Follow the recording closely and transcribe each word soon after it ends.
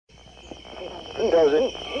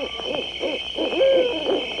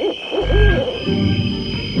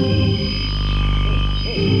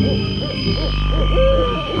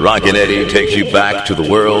Rockin' Eddie takes you back to the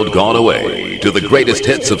world gone away, to the greatest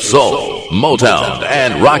hits of soul, Motown,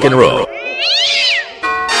 and rock and roll.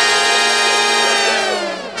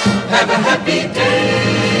 Have a happy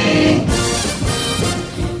day.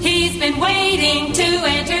 He's been waiting to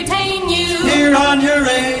entertain you. Here on your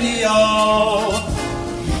radio.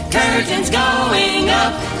 Curtains going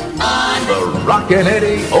up on The Rockin'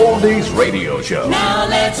 Eddie Oldies Radio Show. Now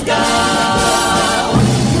let's go.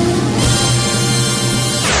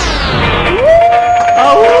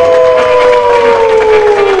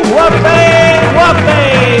 Whoopee,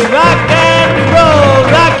 whoopee, rock and roll,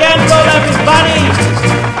 everybody.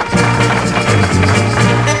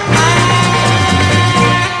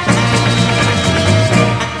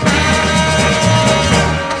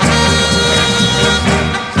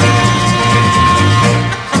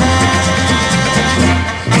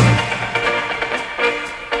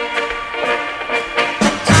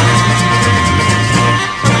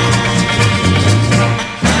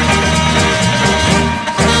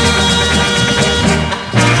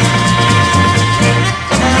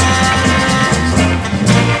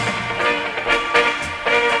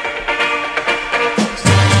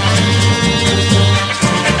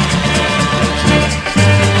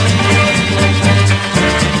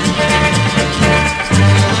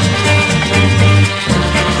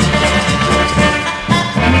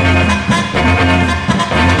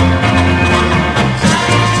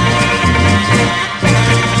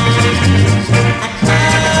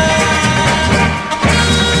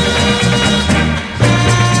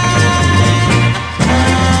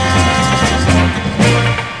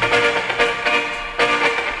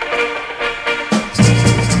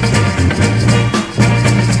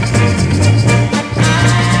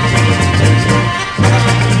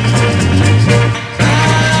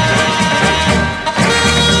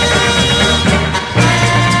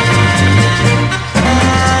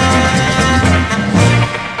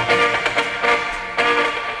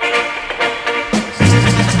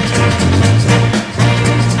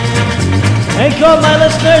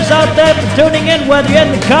 Out there for tuning in, whether you're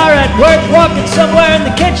in the car, at work, walking somewhere, in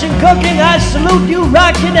the kitchen, cooking, I salute you,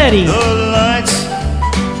 Rockin' Eddie. The lights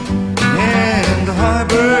in the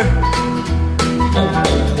harbor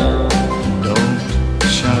don't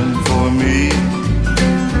shine for me.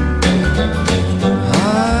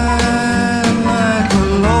 I'm like a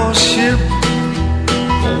lost ship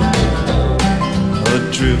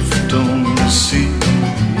adrift on the sea.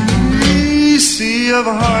 Sea of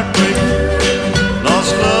a heartbreak.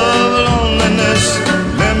 Lost love, loneliness,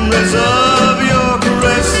 memories of your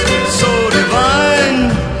caress, so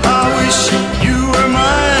divine. I wish you were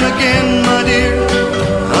mine again, my dear.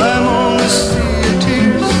 I'm on the sea of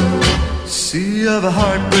tears, sea of a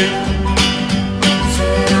heartbreak.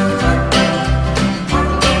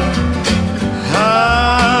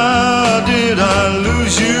 How did I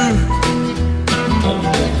lose you? Oh,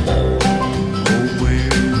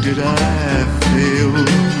 where did I fail?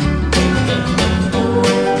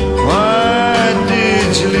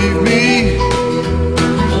 Leave me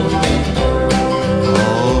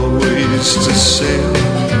always to sail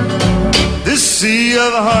this sea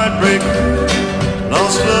of a heartbreak,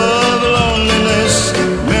 lost love, loneliness,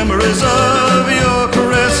 memories of your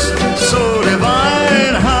caress, so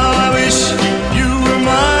divine. How I wish you were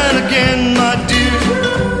mine again, my dear.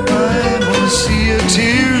 I'm on a sea of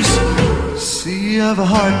tears, sea of a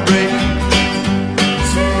heartbreak.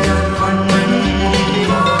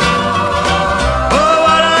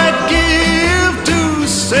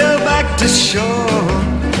 To shore,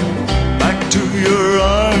 back to your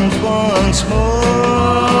arms once more.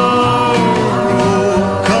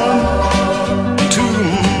 Oh, come to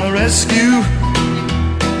my rescue.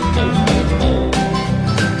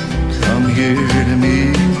 Come here to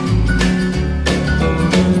me.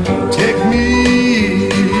 Take me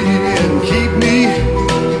and keep me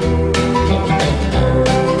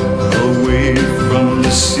away from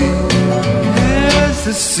the sea. Yes,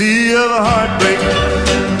 the sea of a heartbreak.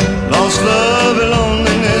 Lost love and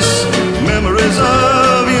loneliness, memories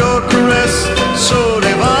of your caress, so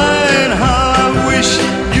divine. How I wish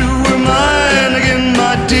you were mine again,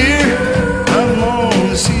 my dear. I'm on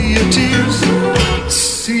the sea of tears,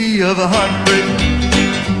 sea of a heartbreak.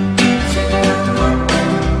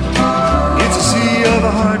 It's a sea of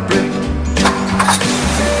a heartbreak.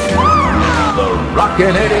 The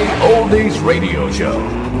Rockin' Eddie Oldies Radio Show.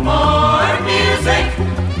 More music.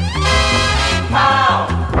 Pow.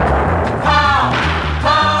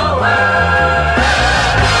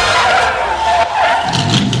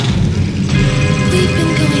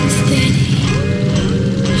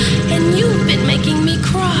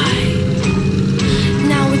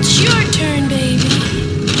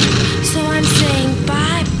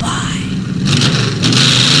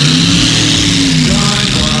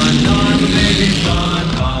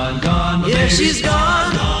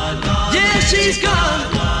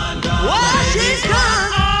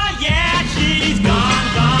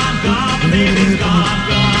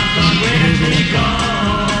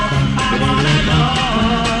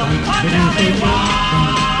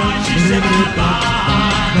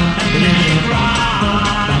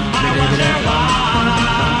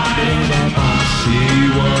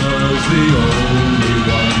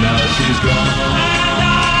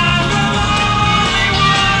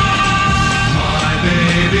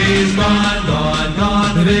 gone, gone,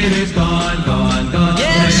 gone. The baby's gone, gone, gone.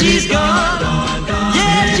 Yeah, she's gone.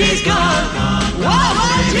 Yeah, she's gone. Whoa,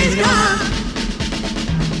 whoa, she's gone.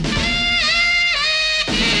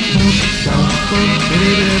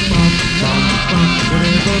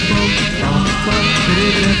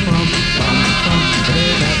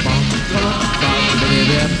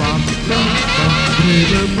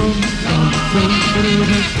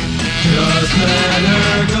 Just let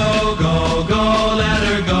her go, go, go. Let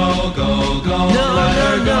her go, go, go. No, Let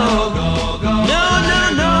her no, go, go, go. No, no,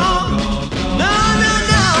 no. No, no, no. No, no,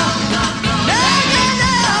 no.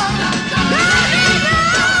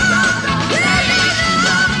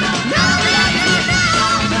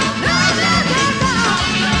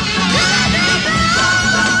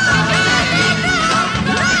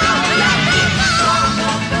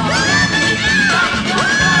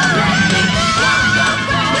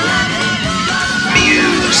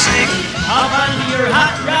 Hop onto your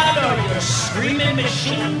hot rod or your screaming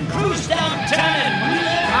machine, cruise downtown and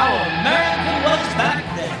relive how America was back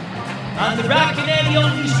then. On the Rockin' Eddie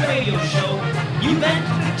Oldies radio show, you've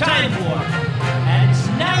entered the time warp. And it's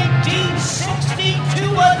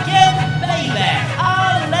 1962 again, baby.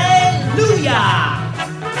 Hallelujah!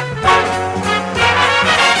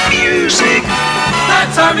 Music.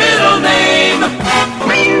 That's our middle name.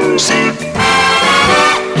 Music.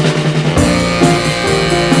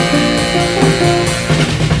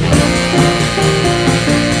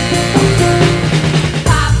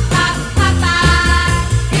 Pop, pop, Papa,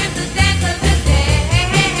 here's the dance of the day. Hey,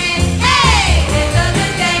 hey, hey, hey, dance of the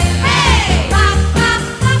day. Hey, pop, pop,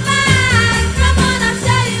 Papa, come on, I'll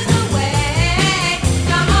show you the way.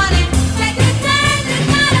 Come on and take a turn, it's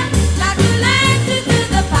got to learn to do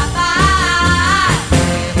the Papa.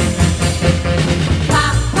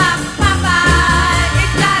 Pop, pop, Papa,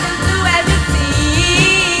 it's gotta do as it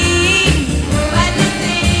seems, do as it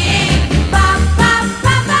seems. Pop, pop,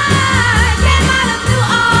 Papa, came out of New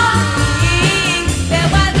Orleans. There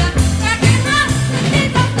was a cracking rock, the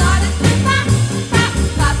people started to pop, pop,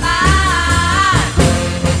 Papa.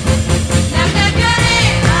 Now clap your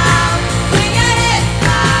hands out, swing your hips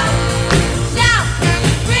out, shout,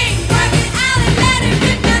 scream, work it out and let it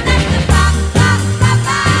rip. Now that's the pop, pop,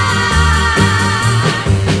 Papa.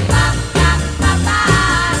 Pop, pop, Papa.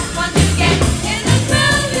 Once you get in the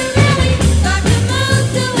groove, you really start to move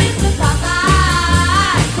to it, the Papa.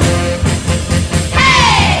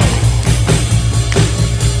 Hey!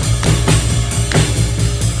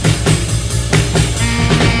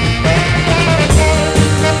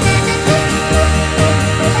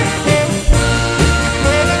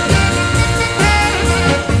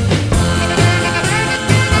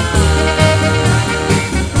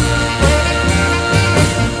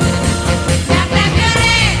 Now clap your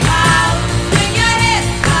hands out, swing your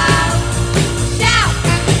hips out, shout,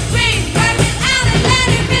 scream, work it out and let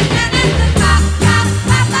it rip. Now that's the pop, pop,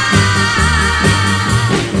 Papa.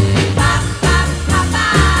 Pop, pop, Papa.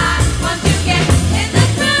 Once you get in the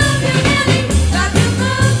groove, you really start to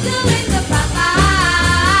move to it, the Papa.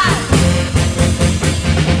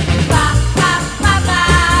 Pop, pop, Papa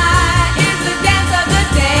is the dance of the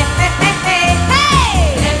day. Hey, hey, hey,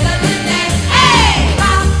 hey, dance of the day. Hey,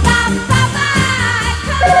 pop, pop, Papa.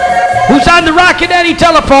 Who's on the Rockin' Eddie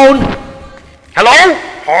telephone? Hello?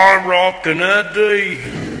 I'm Rockin' Eddie.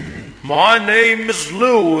 My name is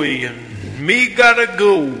Louie, and me gotta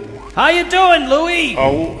go. How you doing, Louie?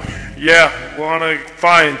 Oh, yeah,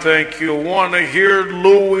 fine, thank you. Wanna hear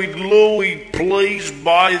Louie, Louie, please,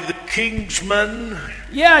 by the Kingsmen?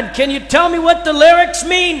 Yeah, and can you tell me what the lyrics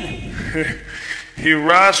mean?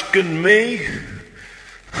 You're asking me?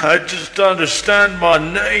 I just understand my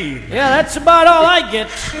name. Yeah, that's about all I get.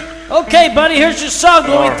 Okay, buddy, here's your song,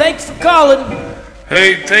 Louie. All right. Thanks for calling.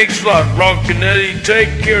 Hey, thanks a lot, Rockin' Eddie.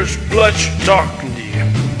 Take care, it's a pleasure talking to you.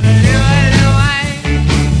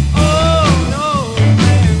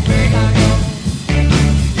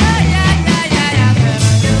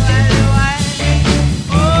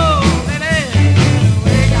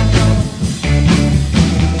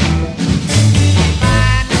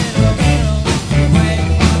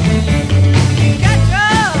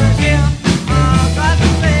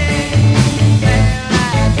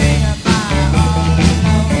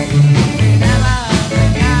 Never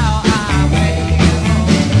think how I wait.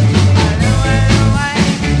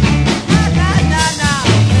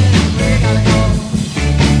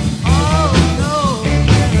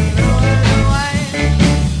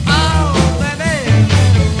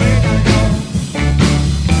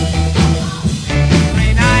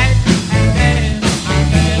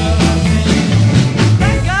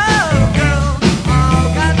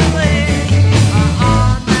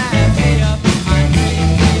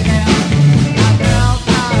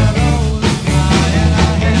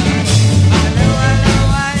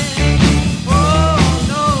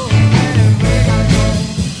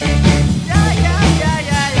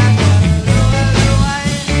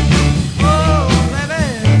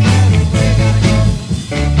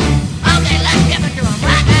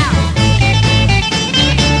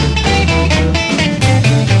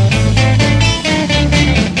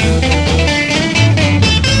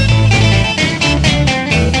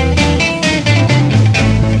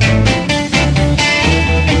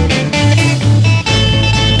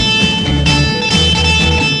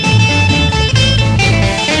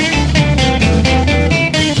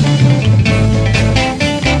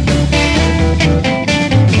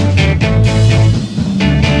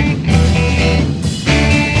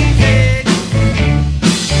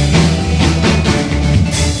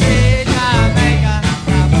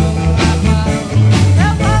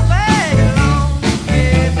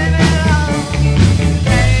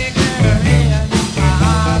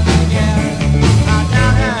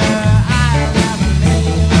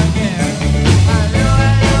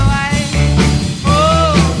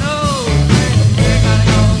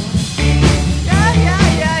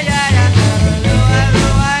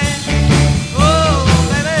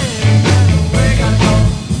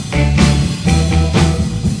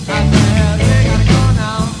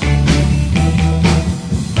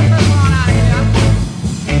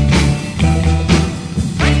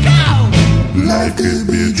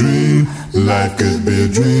 life could be a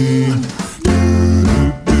dream.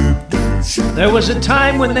 There was a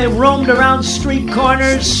time when they roamed around street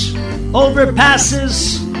corners,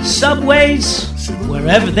 overpasses, subways,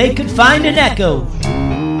 wherever they could find an echo.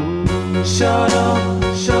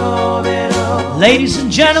 Ladies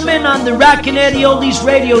and gentlemen, on the Rockin' Eddie Oldies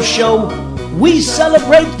radio show, we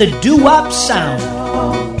celebrate the doo-wop sound.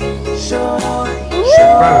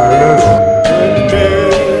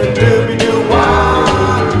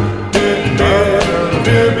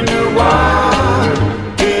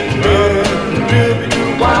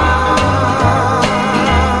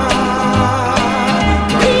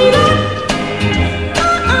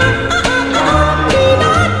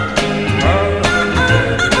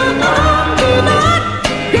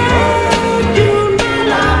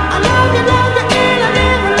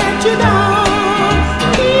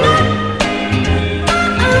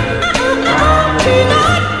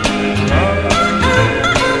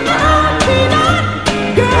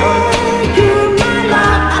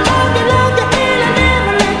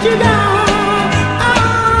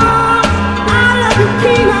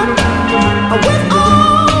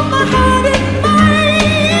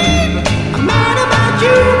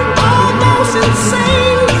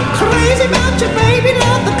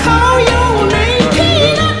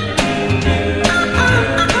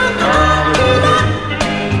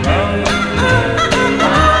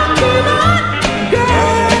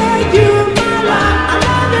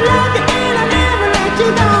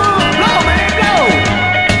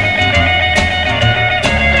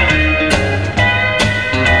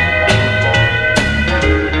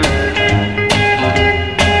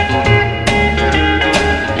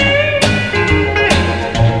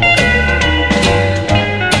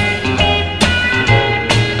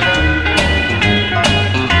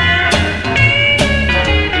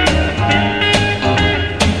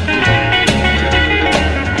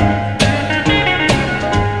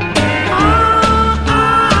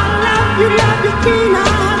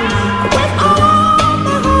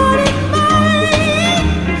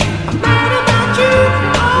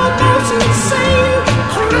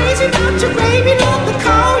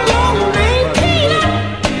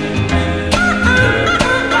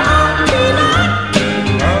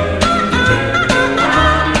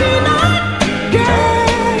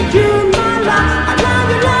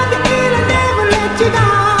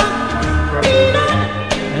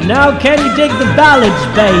 Now can you dig the ballads,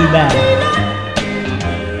 baby?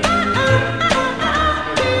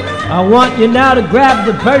 I want you now to grab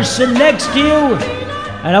the person next to you,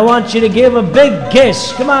 and I want you to give him a big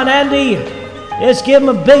kiss. Come on, Andy. Let's give him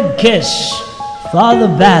a big kiss for the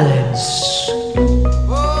ballads.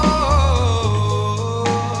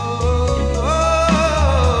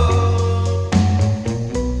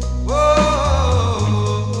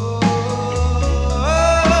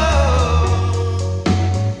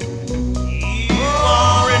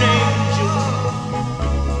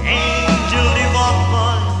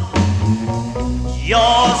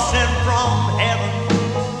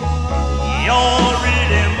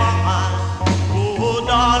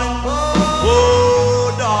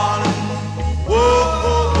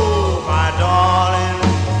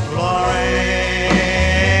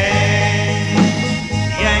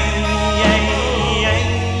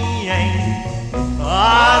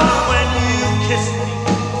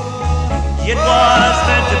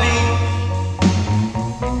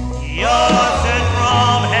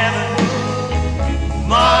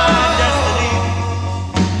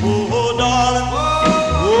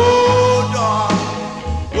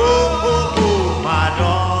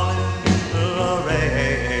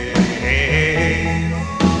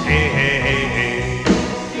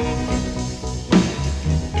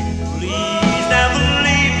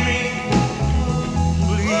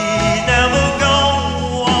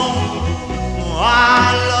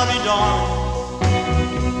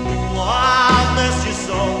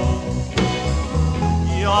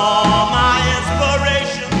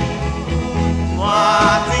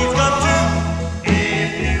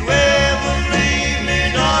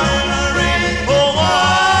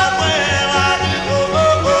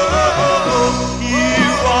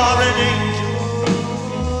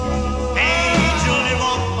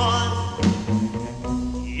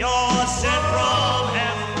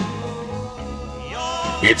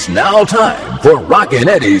 It's now time for Rockin'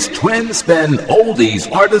 Eddie's Twin Spin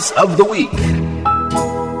Oldies Artists of the Week.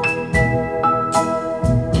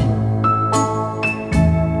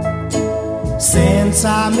 Since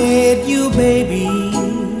I met you, baby,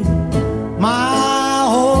 my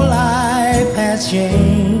whole life has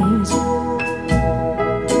changed.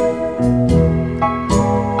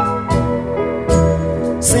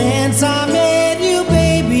 Since I met you,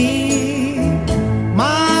 baby,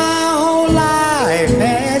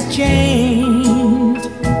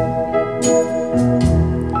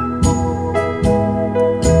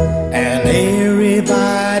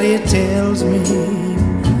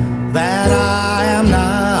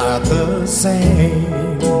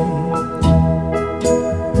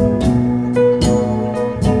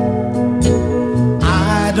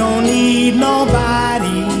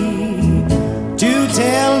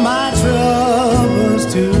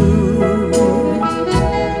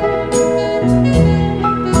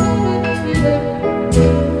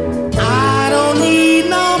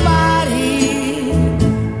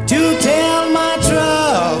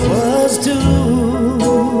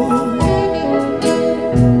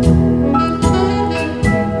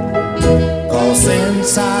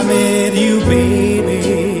 met you,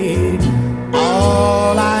 baby,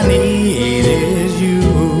 all I need is you.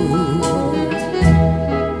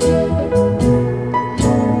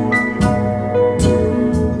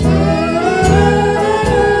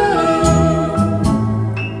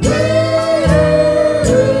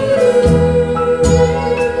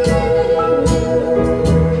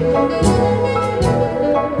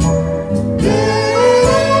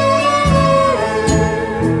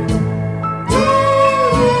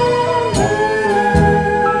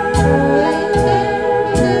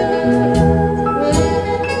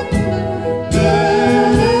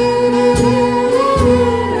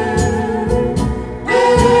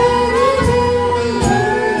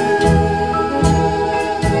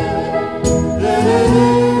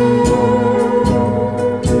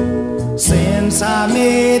 Since I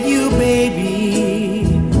met you, baby,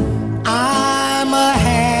 I'm a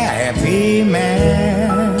happy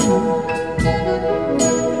man.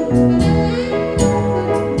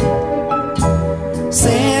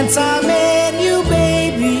 Since I met you,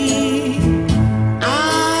 baby,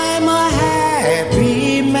 I'm a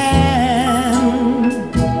happy man.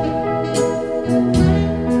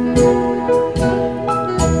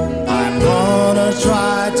 I'm gonna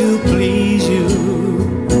try to please you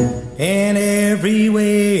in every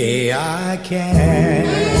way I can.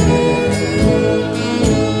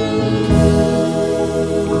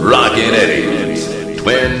 Rockin' Eddie's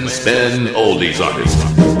Twin Spin Oldies Artist.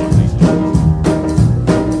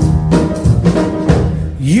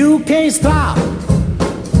 You can't stop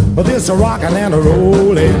this rockin' and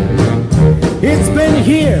rollin'. It's been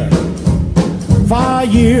here for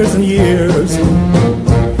years and years.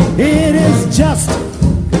 It is just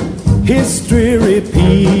history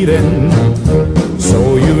repeating,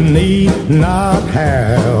 so you need not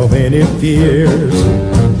have any fears.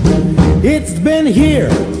 It's been here,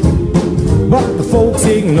 but the folks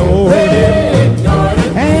ignored it,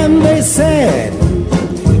 and they said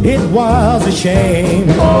it was a shame.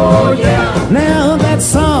 Oh yeah! Now that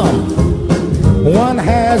someone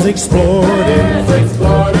has explored it,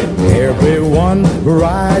 everyone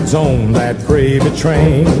rides on that gravy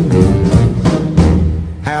train.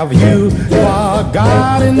 Have you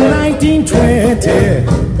forgotten 1920?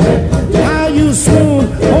 How you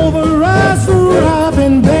swooned over us,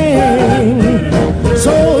 Robin Bane?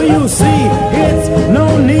 So you see, it's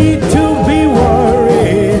no need to be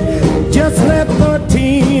worried. Just let the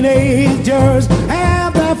teenagers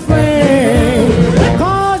have their fling.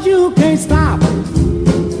 'Cause you can't stop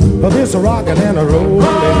this rockin' and a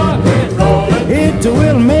rollin'. It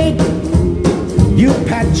will make you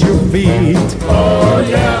pat your feet. Oh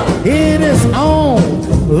yeah! It is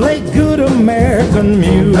only good American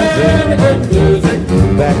music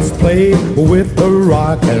that's played with the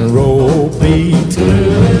rock and roll beat.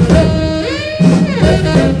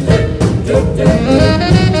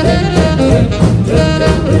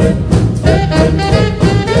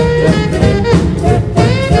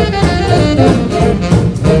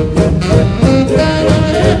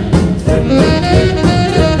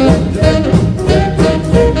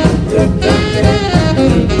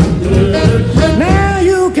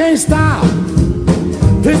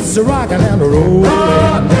 It's a rockin' and a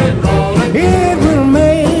rollin'. It will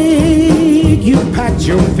make you pat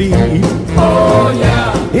your feet. Oh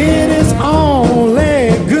yeah! It is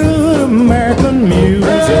only good American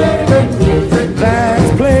music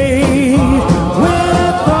that's played with the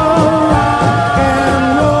rock and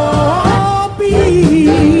roll beat.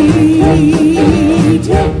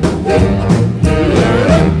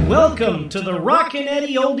 Welcome to the Rockin'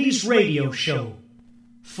 Eddie Oldies Radio Show.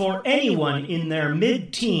 For anyone in their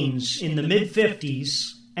mid-teens, in the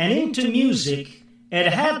mid-50s, and into music, it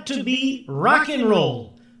had to be rock and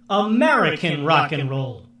roll, American rock and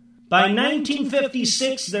roll. By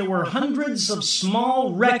 1956, there were hundreds of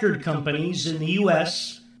small record companies in the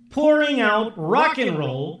U.S. pouring out rock and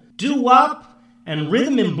roll, doo-wop, and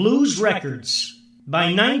rhythm and blues records.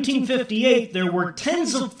 By 1958, there were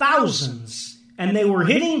tens of thousands, and they were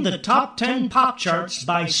hitting the top 10 pop charts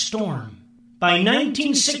by storm. By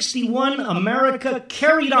 1961, America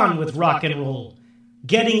carried on with rock and roll,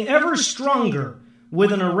 getting ever stronger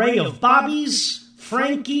with an array of Bobbies,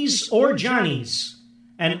 Frankies, or Johnnies,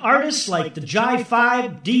 and artists like the Jive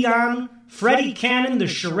Five, Dion, Freddie Cannon, the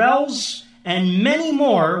Shirelles, and many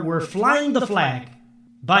more were flying the flag.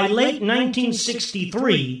 By late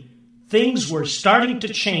 1963, things were starting to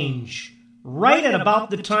change, right at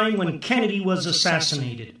about the time when Kennedy was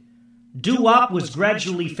assassinated. Doo-wop was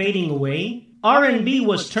gradually fading away, R&B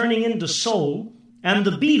was turning into soul, and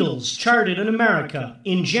the Beatles charted in America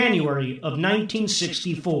in January of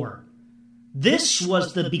 1964. This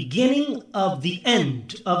was the beginning of the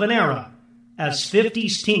end of an era, as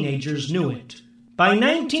 50s teenagers knew it. By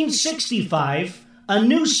 1965, a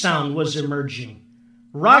new sound was emerging.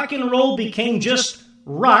 Rock and roll became just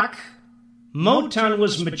rock. Motown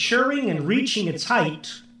was maturing and reaching its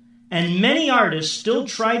height, and many artists still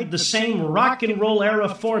tried the same rock and roll era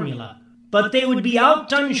formula, but they would be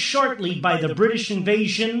outdone shortly by the British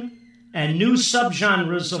invasion and new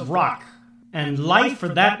subgenres of rock, and life, for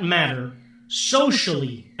that matter,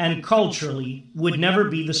 socially and culturally, would never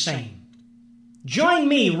be the same. Join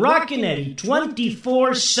me, Rockin' Eddie,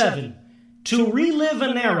 24/7, to relive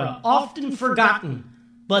an era often forgotten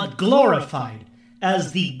but glorified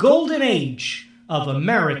as the golden age of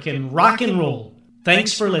American rock and roll.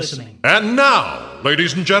 Thanks for listening. And now,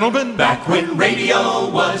 ladies and gentlemen, Back when radio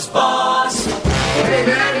was boss. Hey,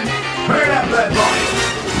 man, turn up that volume.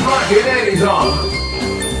 Rockin' Eddie's on.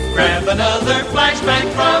 Grab another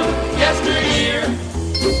flashback from yesteryear.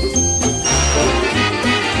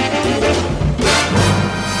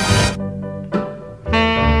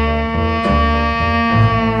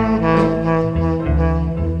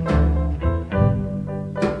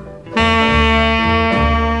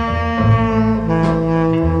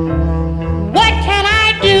 What can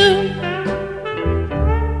I do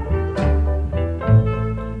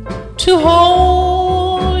to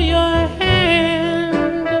hold your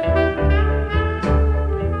hand?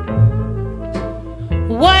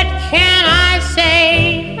 What can I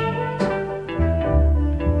say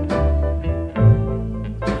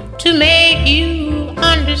to make you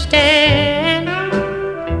understand?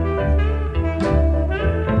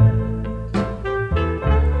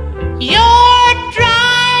 You're driving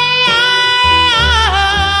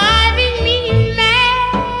me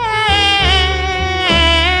mad.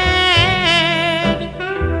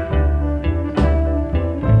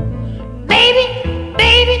 Baby,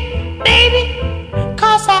 baby, baby,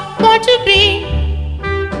 'cause I want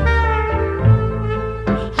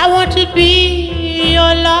to be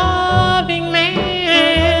your loving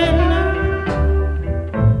man.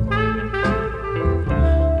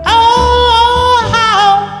 Oh, how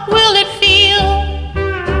will it feel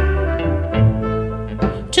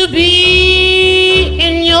to be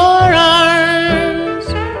in your arms?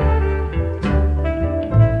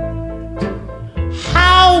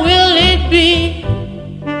 How will it be?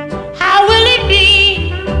 How will it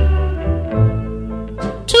be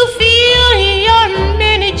to feel your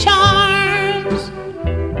many charms?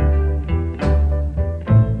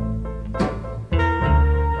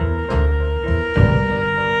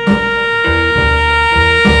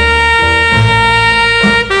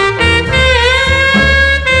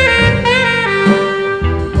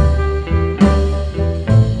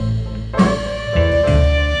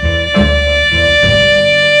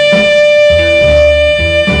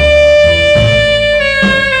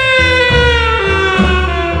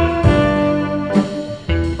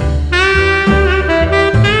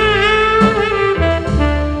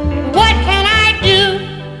 What can I do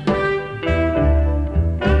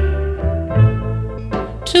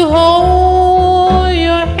to hold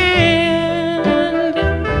your hand?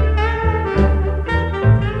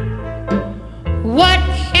 What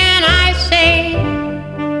can I say?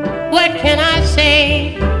 What can I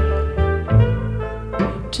say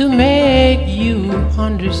to make you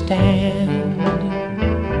understand?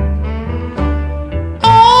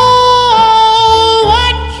 Oh,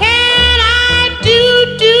 what can I do?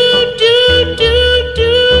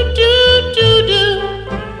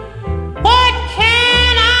 What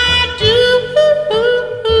can I do?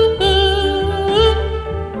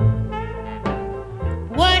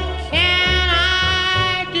 What can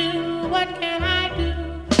I do? What can I do?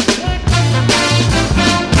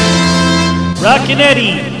 Rockin'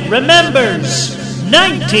 Eddie remembers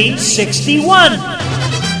 1961.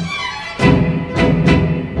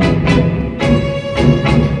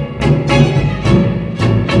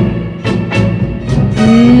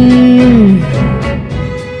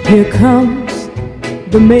 Here comes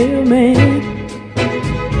the mailman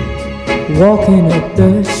walking up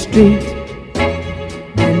the street,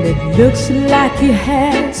 and it looks like he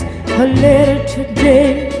has a letter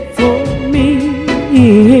today for me.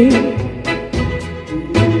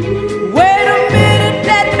 Wait a minute,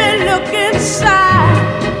 let me look inside.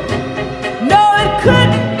 No, it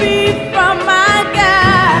couldn't be from my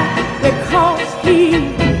guy, because he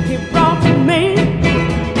brought me.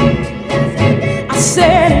 I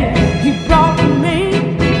said he brought me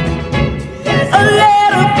a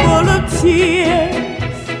letter full of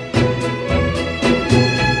tears.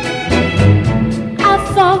 I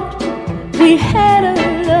thought we had a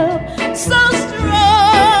love so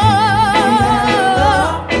strong.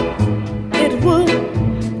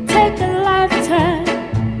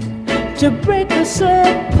 to break us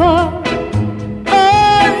apart. Oh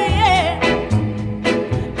yeah,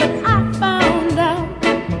 but I found out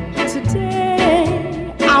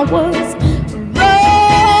today I was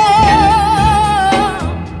wrong,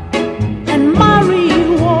 and my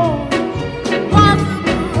reward was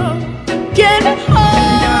getting home.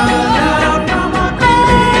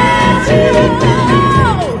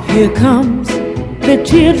 Here comes the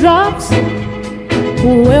teardrops.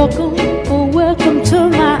 Welcome, oh welcome to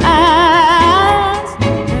my eyes,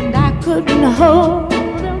 and I couldn't hold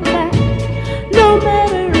them back, no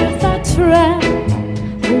matter if I tried.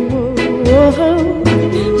 Oh,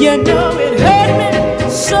 you know it hurt me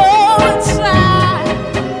so inside.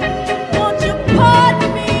 Won't you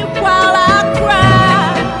pardon me while I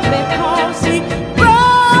cry, because he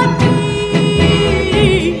brought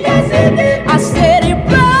me. Yes, he did. I said he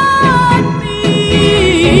brought me.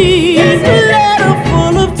 Yes, he did.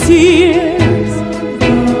 Tears,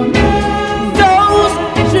 those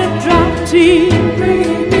drip-drop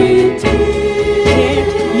tears,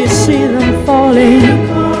 can't you see them falling?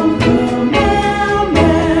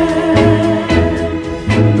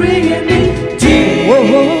 Bringing me tears. Whoa,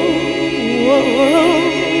 whoa, whoa,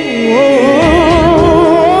 whoa.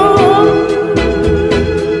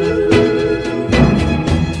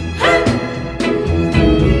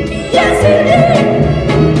 Yes, it is.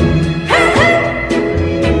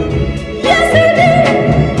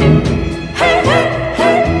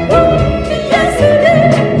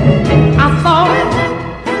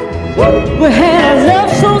 We had a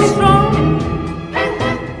love so strong,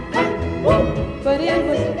 but it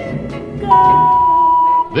was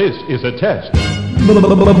gone. This is a test.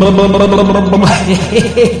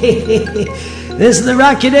 This is the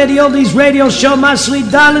Rockin' Eddie Oldies radio show, my sweet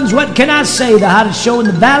darlings. What can I say? The hottest show in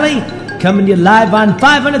the valley, coming to you live on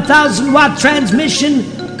 500,000 watt transmission.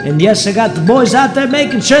 And yes, I got the boys out there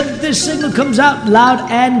making sure that this signal comes out loud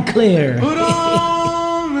and clear. Put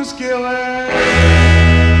on the skillet.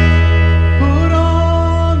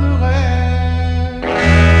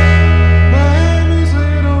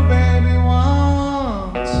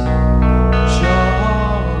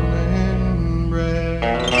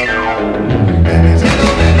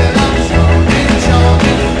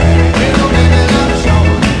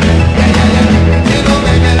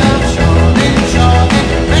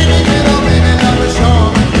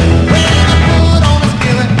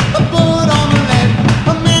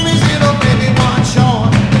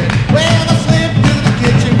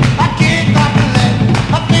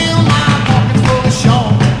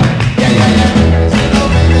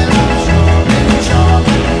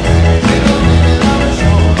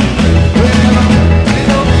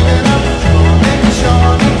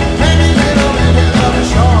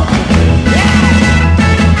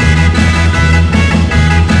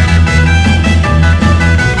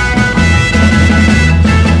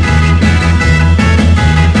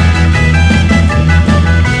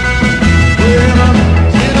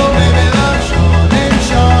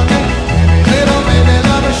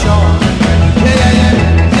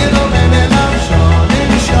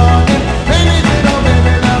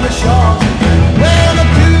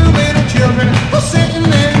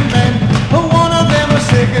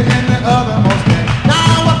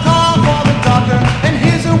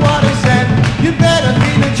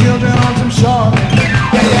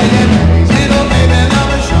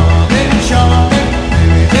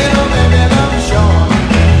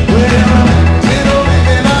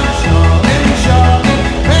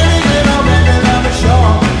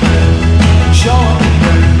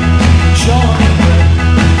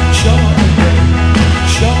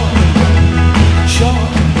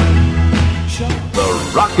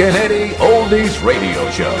 Rockin' Eddie Oldies Radio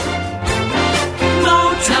Show.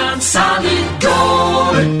 Motown Solid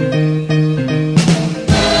Gold.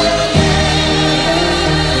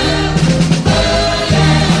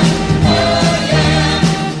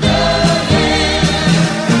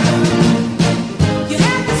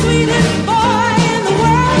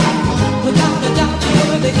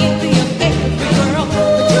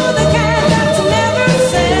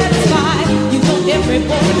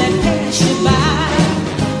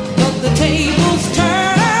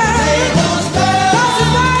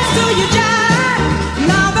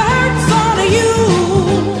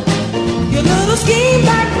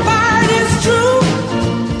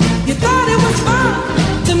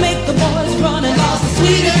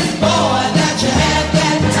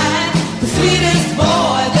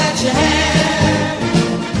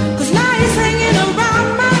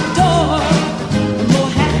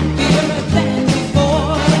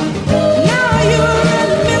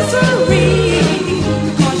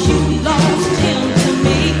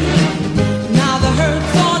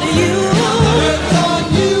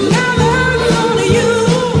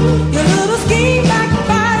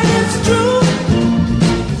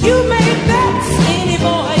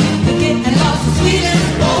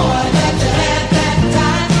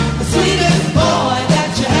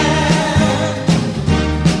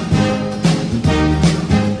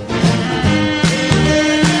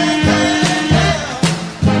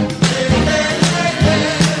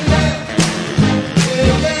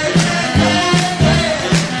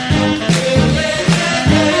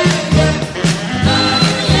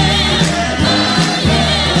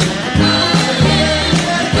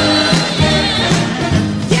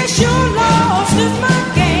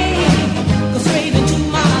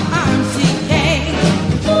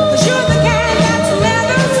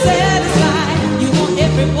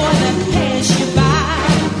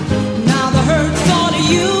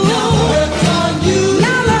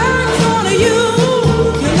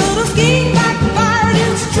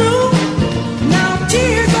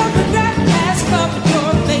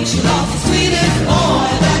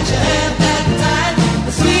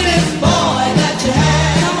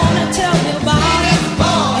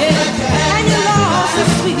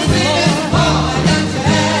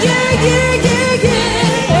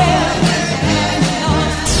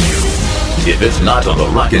 If it's not on the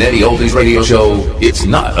Rockin' Eddie Oldies radio show, it's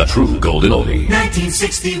not a true golden oldie.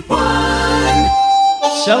 1961.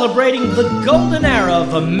 Celebrating the golden era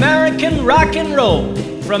of American rock and roll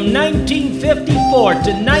from 1954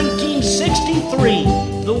 to 1963,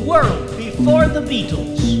 the world before the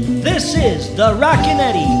Beatles. This is the Rockin'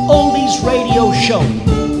 Eddie Oldies radio show.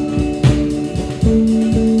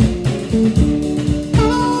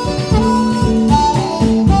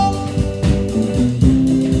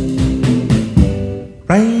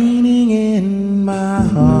 Raining in my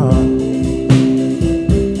heart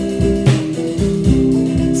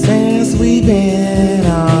since we've been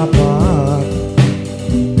apart.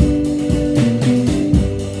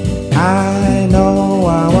 I know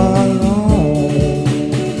I was wrong.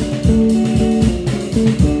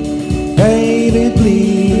 Baby,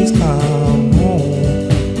 please come home.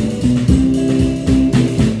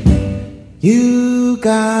 You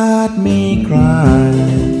got me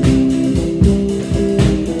crying,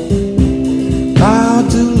 about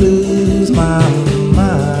to lose my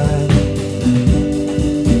mind.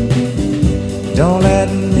 Don't let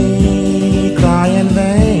me cry in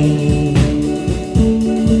vain.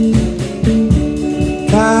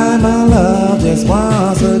 Try my love just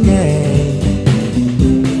once again.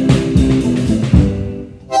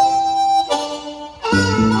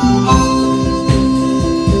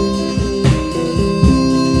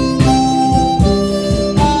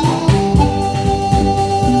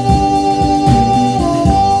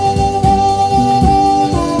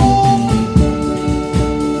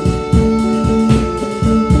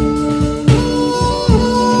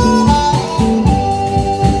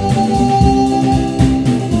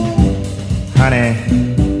 Honey,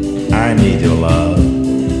 I need your love.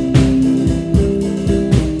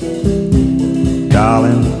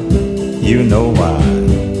 Darling, you know why.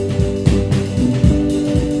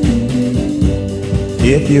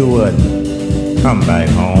 If you would come back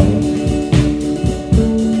home,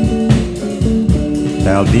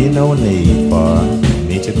 there'll be no need for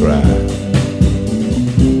me to cry.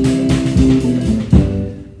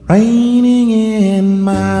 Raining in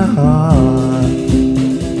my heart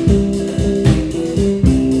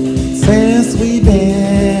since we've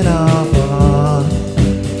been apart.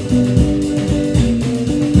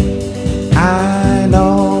 I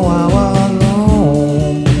know I was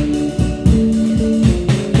wrong.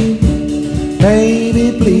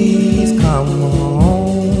 Baby, please come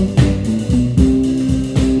home.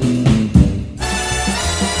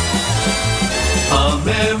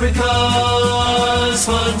 America's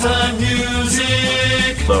fun time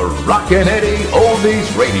music. The Rockin' Eddie Oldies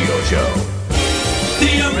radio show.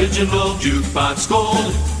 The original jukebox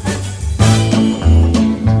gold.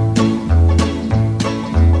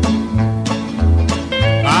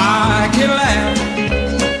 I can laugh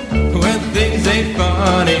when things ain't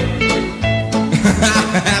funny.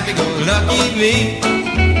 Happy-go-lucky me.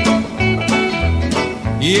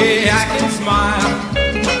 Yeah, I can smile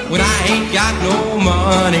when I ain't got no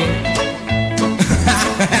money.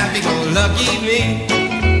 Happy-go-lucky me.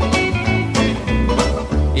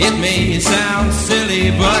 It may sound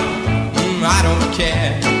silly, but I don't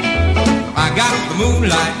care. I got the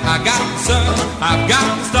moonlight, I got the sun, I've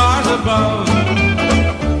got the stars above.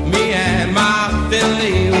 Me and my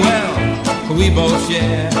Philly, well, we both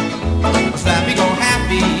share. It's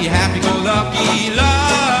happy-go-happy, happy-go-lucky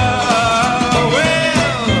love.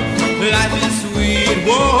 Well, life is sweet,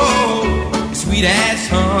 whoa, sweet as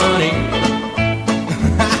honey.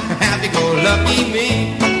 Happy-go-lucky me.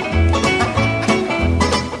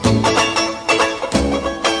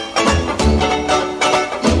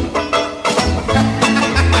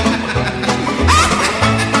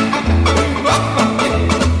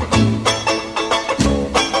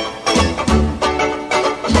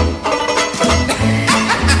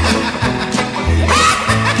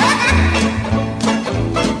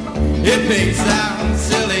 It may sound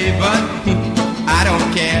silly, but I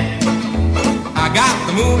don't care. I got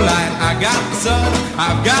the moonlight, I got the sun,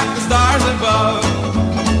 I've got the stars above.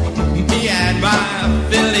 Me and my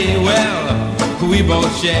Philly, well, we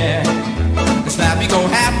both share. It's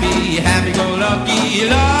happy-go-happy, happy-go-lucky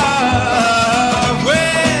love.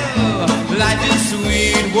 Well, life is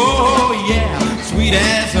sweet, whoa, yeah, sweet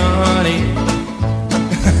as honey.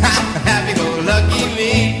 Happy-go-lucky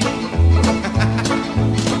me.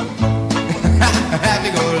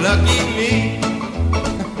 Happy-go-lucky me.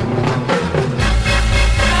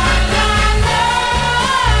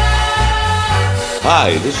 Hi,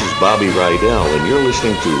 this is Bobby Rydell, and you're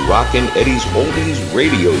listening to Rockin' Eddie's Oldies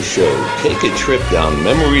radio show. Take a trip down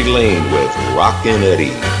memory lane with Rockin'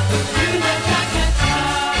 Eddie.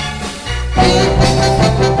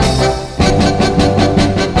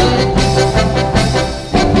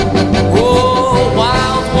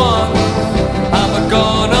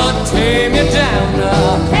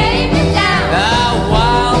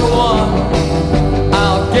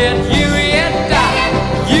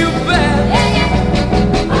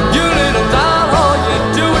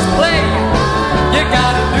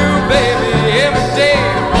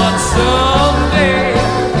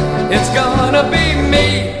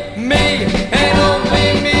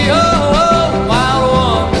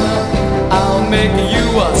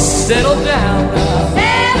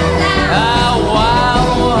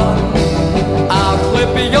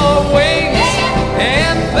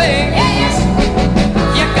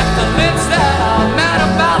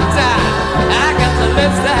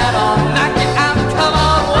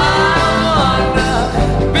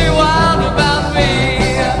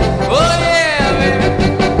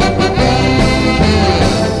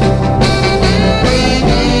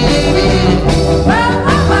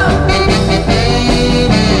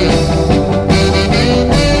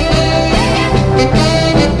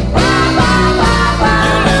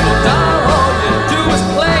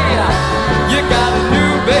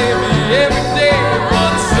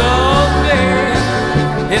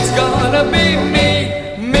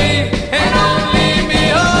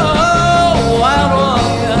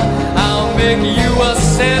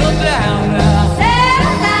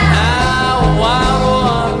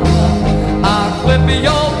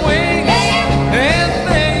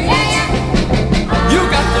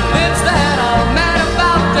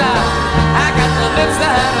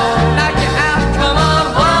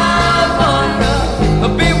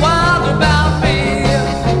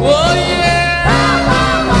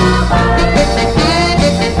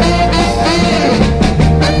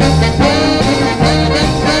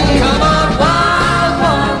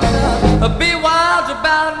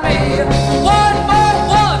 about me. One more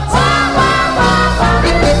once.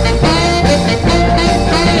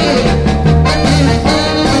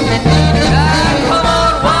 Come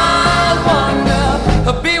on, wild wonder,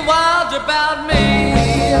 be wild about me.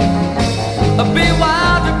 Be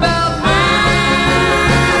wild about me.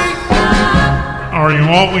 Are you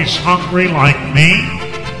always hungry like me?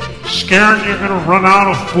 Scared you're gonna run out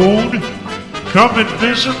of food? Come and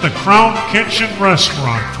visit the Crown Kitchen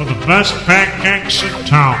restaurant for the best pancakes in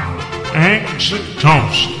town. Eggs and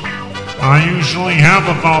toast. I usually have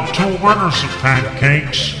about 2 orders of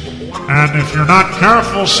pancakes, and if you're not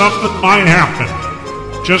careful, something might happen.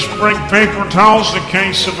 Just bring paper towels in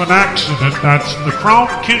case of an accident. That's the Crown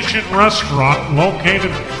Kitchen restaurant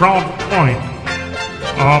located in Crown Point.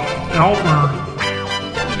 Elmer.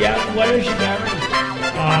 Yeah, what is it, Gary?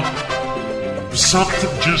 Something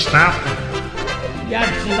just happened. Yeah,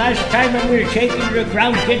 it's the last time I'm going to take you to the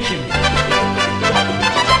Crown Kitchen.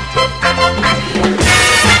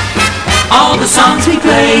 All the songs we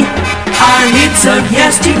play are hits of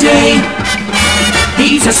yesterday.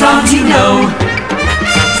 These are songs you know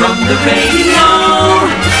from the radio.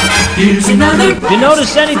 Here's another. If you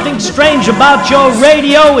notice anything strange about your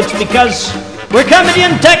radio, it's because we're coming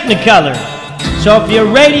in Technicolor. So if your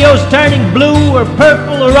radio's turning blue or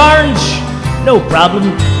purple or orange, no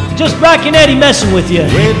problem. Just Rockin' Eddie messing with you.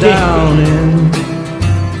 Way down in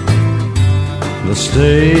the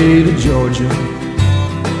state of Georgia,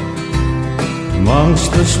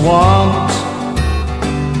 amongst the swamps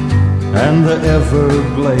and the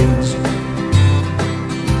Everglades,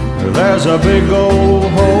 there's a big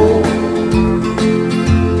old hole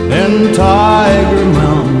in Tiger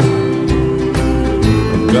Mountain.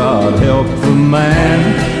 God help the man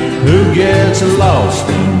who gets lost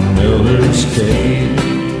in Miller's Cave.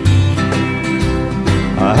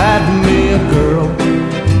 I had me a girl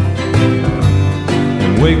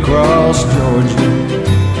in Waycross, Georgia,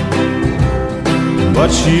 but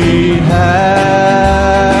she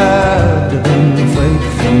had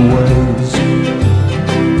unfaithful ways.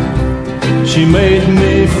 She made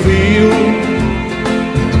me feel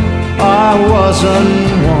I wasn't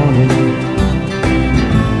wanted,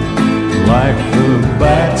 like the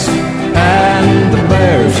bats and the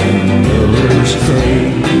bears in Miller's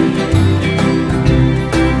Cave.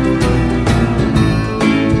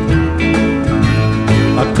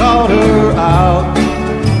 I caught her out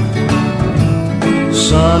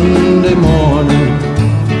Sunday morning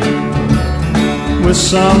with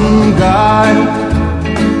some guy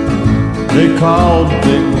they called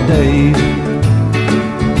Big Dave,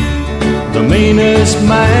 the meanest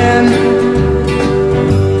man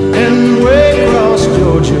in Waycross,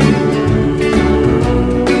 Georgia.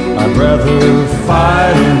 I'd rather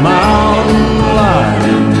fight a mountain lion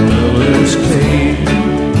in Miller's Cave.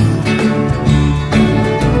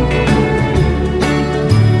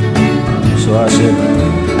 So I said,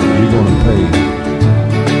 you're gonna pay,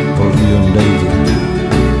 both you and David,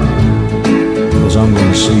 because I'm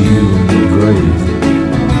gonna see you in your grave.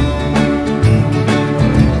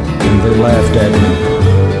 And they laughed at me,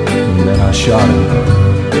 and then I shot him.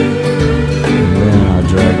 And then I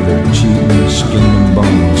dragged their cheap skin and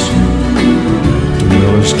bones to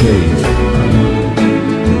Miller's Cave.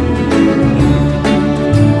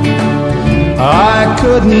 I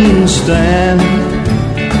couldn't stand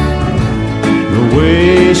the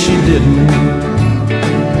way she did me.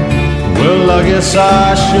 Well, I guess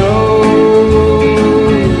I showed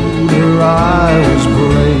her I was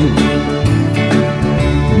brave.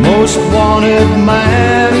 Most wanted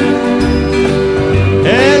man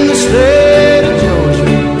in the state of Georgia.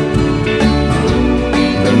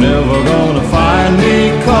 They're never gonna find me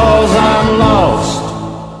 'cause I'm lost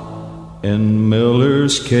in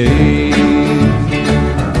Miller's Cave.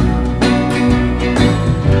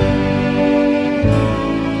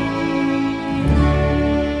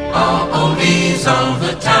 All oldies all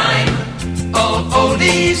the time, all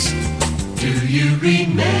oldies. Do you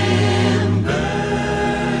remember?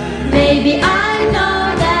 Maybe I know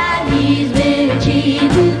that he's been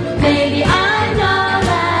cheating. Maybe I know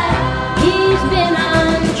that he's been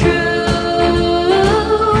untrue.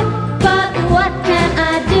 But what can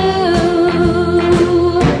I do?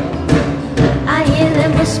 I hear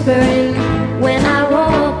them whispering when I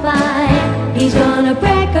walk by. He's gonna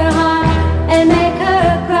break her heart and make her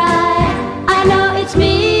cry. I know it's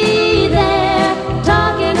me they're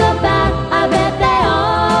talking about. I bet they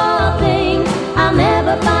all think I'll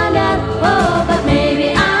never find out. Oh, but maybe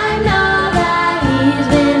I know that he's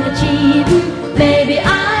been cheating. Maybe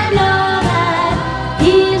I know that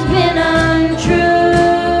he's been untrue.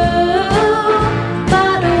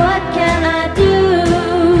 But what can I do?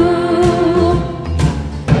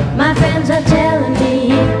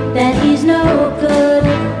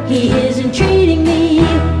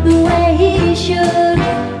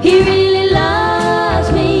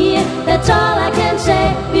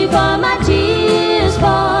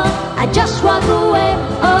 just walk away.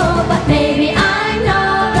 Oh, but maybe I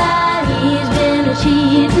know that he's been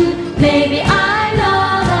cheating. Maybe I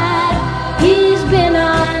know that he's been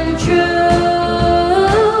untrue.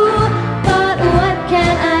 But what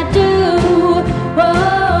can I do?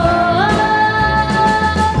 Oh,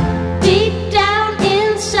 deep down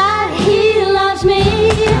inside he loves me,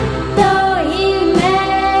 though he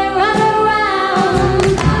may run around.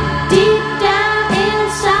 Deep down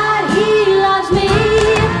inside he loves me.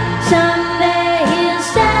 Someday he'll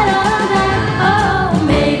settle down. Oh,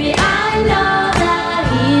 maybe I know that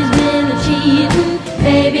he's been cheating.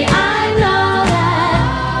 Maybe I know that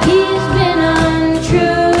he's been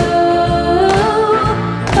untrue.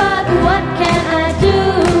 But what can I do?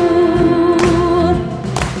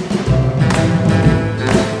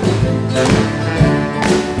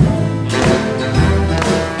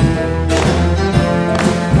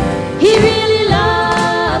 He really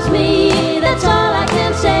loves me, that's all I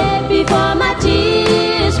can say. Before my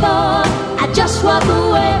tears fall, I just walk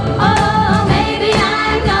away. Oh, maybe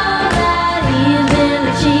I know that he's been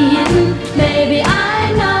cheating. Maybe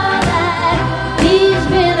I know that he's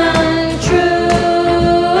been untrue.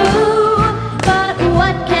 But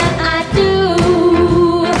what can I do?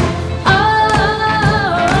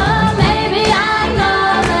 Oh, maybe I know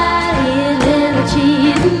that he's been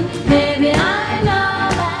cheating. Maybe I know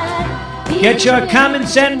that he's Get your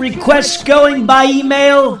comments and requests going by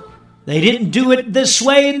email. They didn't do it this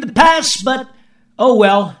way in the past, but oh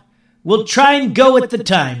well. We'll try and go with the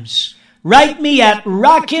times. Write me at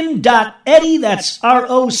rockin.eddy, that's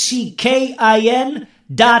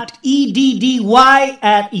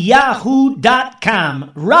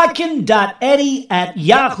rockin.eddy@yahoo.com.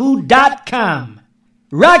 Rockin.eddy@yahoo.com.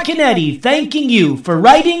 Rockin' Eddie thanking you for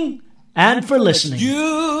writing and for listening.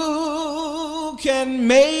 You can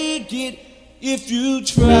make it if you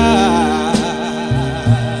try.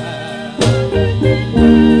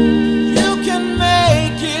 You can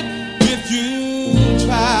make it if you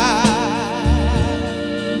try.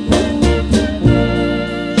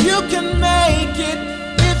 You can make it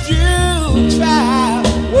if you try.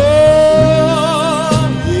 Oh,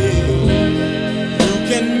 yeah. You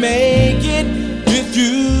can make it if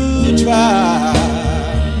you try.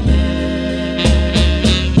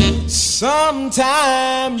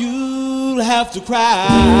 Sometime you'll have to cry.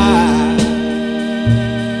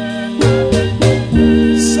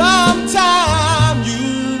 Sometime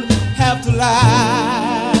you'll have to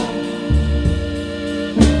lie.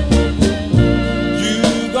 You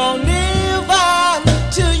gon' live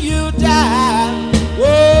until you die.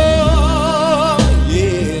 Oh,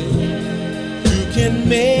 yeah. You can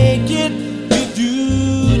make it if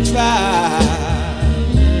you try.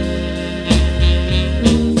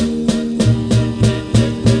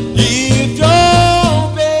 If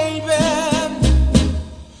your baby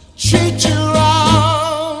treat you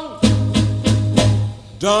wrong,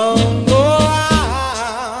 don't go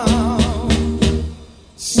around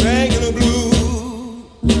singing the blues.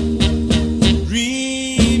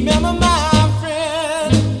 Remember, my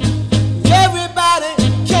friend, everybody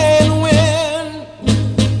can win.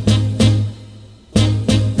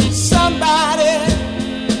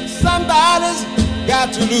 Somebody's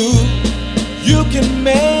got to lose. You can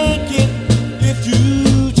make it if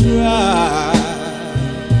you try.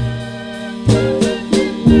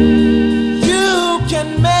 You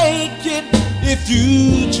can make it if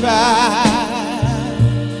you try.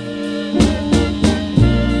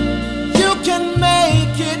 You can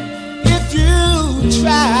make it if you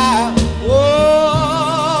try.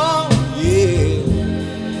 Oh, yeah.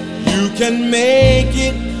 You can make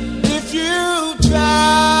it if you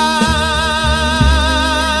try.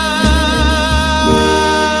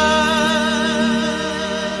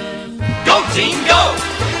 Team Go!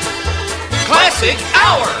 Classic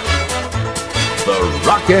Hour! The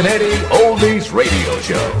Rockin' Eddie Oldies Radio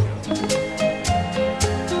Show.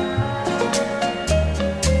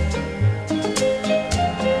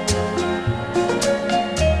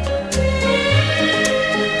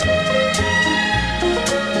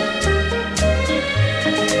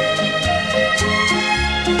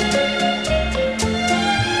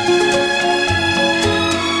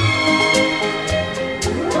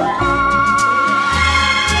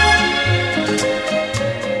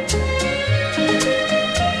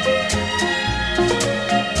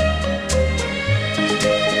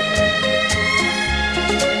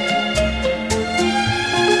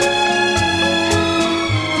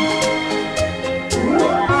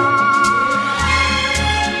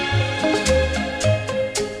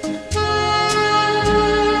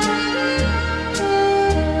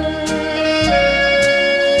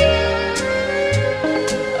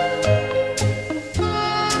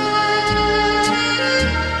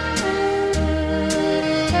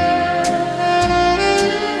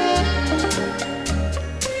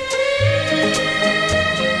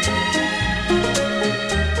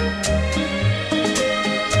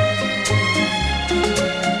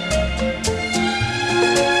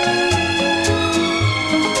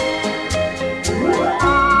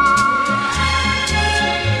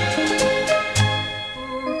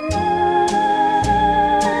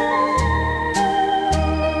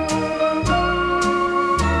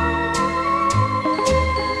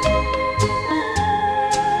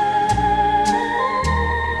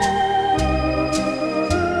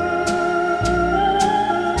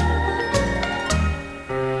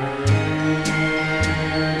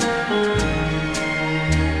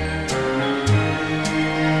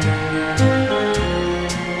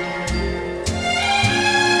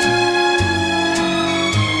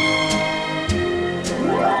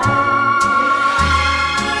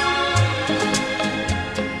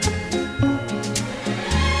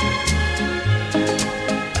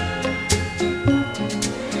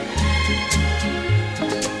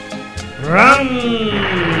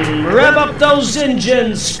 Rev up those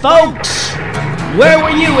engines, folks. Where were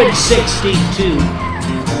you in 62?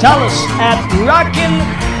 Tell us at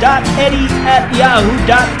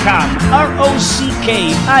rockin.eddie@yahoo.com.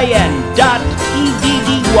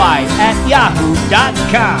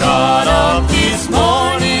 rockin.eddy@yahoo.com. Got up this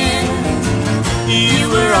morning, you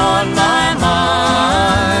were on my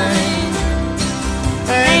mind,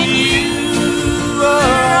 and you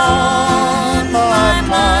were on my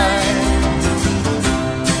mind.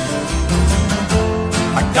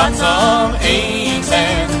 I got some aches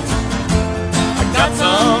and I got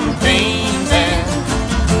some pains and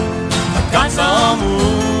I got some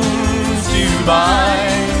wounds to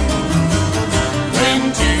bind.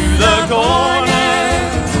 Went to the corner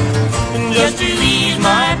just to ease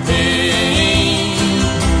my pain.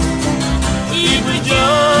 It was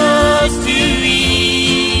just to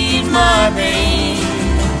ease my pain.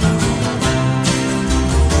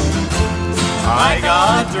 I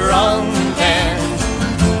got drunk and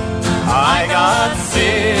I got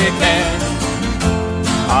sick and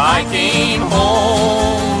I came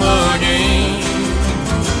home again.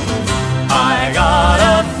 I got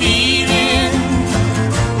a feeling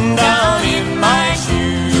down in my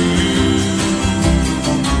shoes.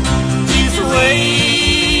 It's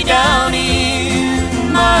way down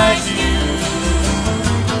in my shoes.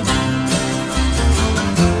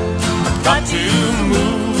 I've got to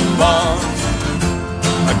move on.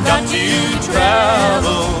 I've got to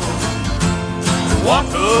travel.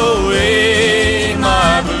 Walk away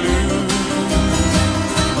my blues.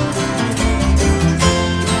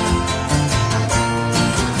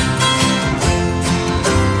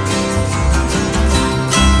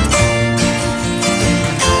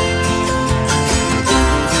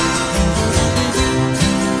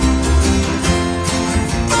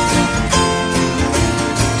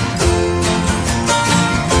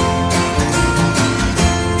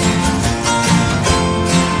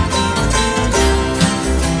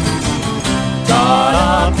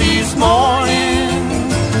 This morning,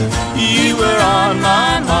 you were on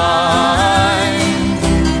my mind,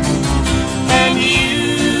 and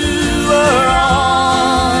you were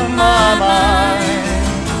on my mind.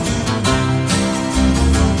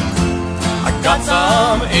 I got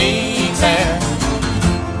some aches and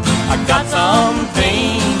I got some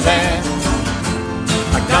pains and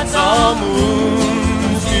I got some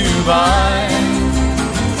wounds to bind.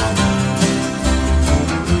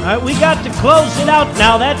 All right, we got to close it out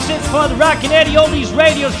now. That's it for the Rockin' Eddie Oldies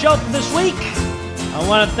radio show for this week. I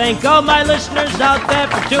want to thank all my listeners out there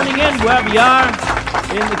for tuning in, wherever you are,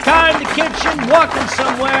 in the car, in the kitchen, walking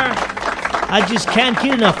somewhere. I just can't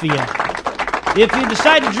get enough of you. If you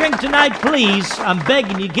decide to drink tonight, please, I'm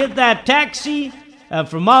begging you, get that taxi.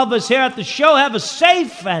 From all of us here at the show, have a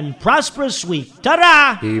safe and prosperous week.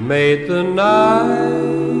 Ta-da! He made the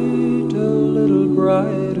night a little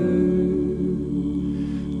brighter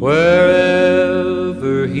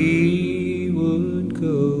wherever he would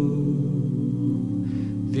go.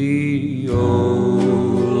 The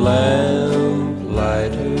old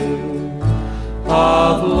lamplighter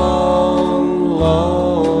of long,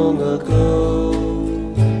 long ago.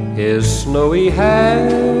 His snowy hair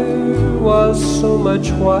was so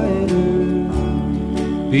much whiter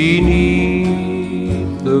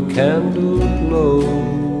beneath the candle glow.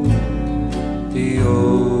 The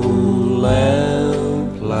old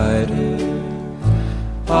lamplighter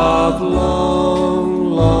of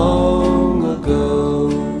long, long ago.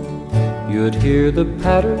 You'd hear the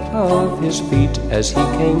patter of his feet as he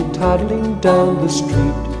came toddling down the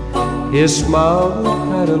street. His smile would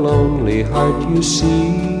hide a lonely heart, you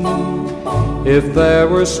see. If there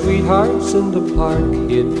were sweethearts in the park,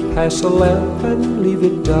 he'd pass a lamp and leave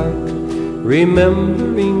it dark,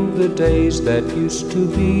 remembering the days that used to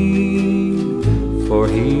be. For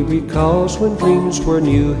he recalls when dreams were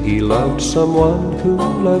new, he loved someone who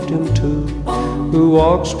loved him too, who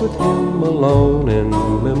walks with him alone in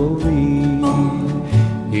memory.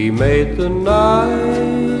 He made the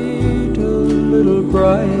night a little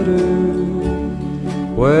brighter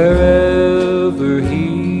wherever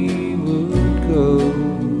he would go.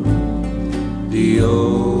 The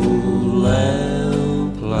old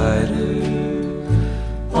lamplighter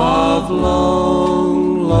of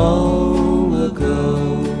long, long ago.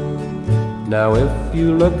 Now if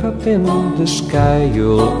you look up in the sky,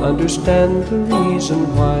 you'll understand the reason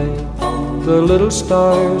why the little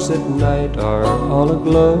stars at night are all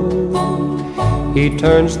aglow. He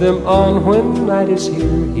turns them on when night is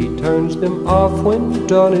here, he turns them off when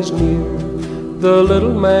dawn is near. The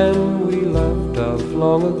little man we loved of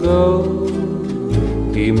long ago.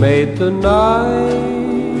 He made the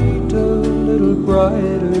night a little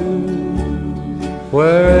brighter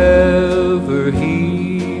wherever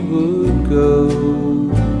he would go.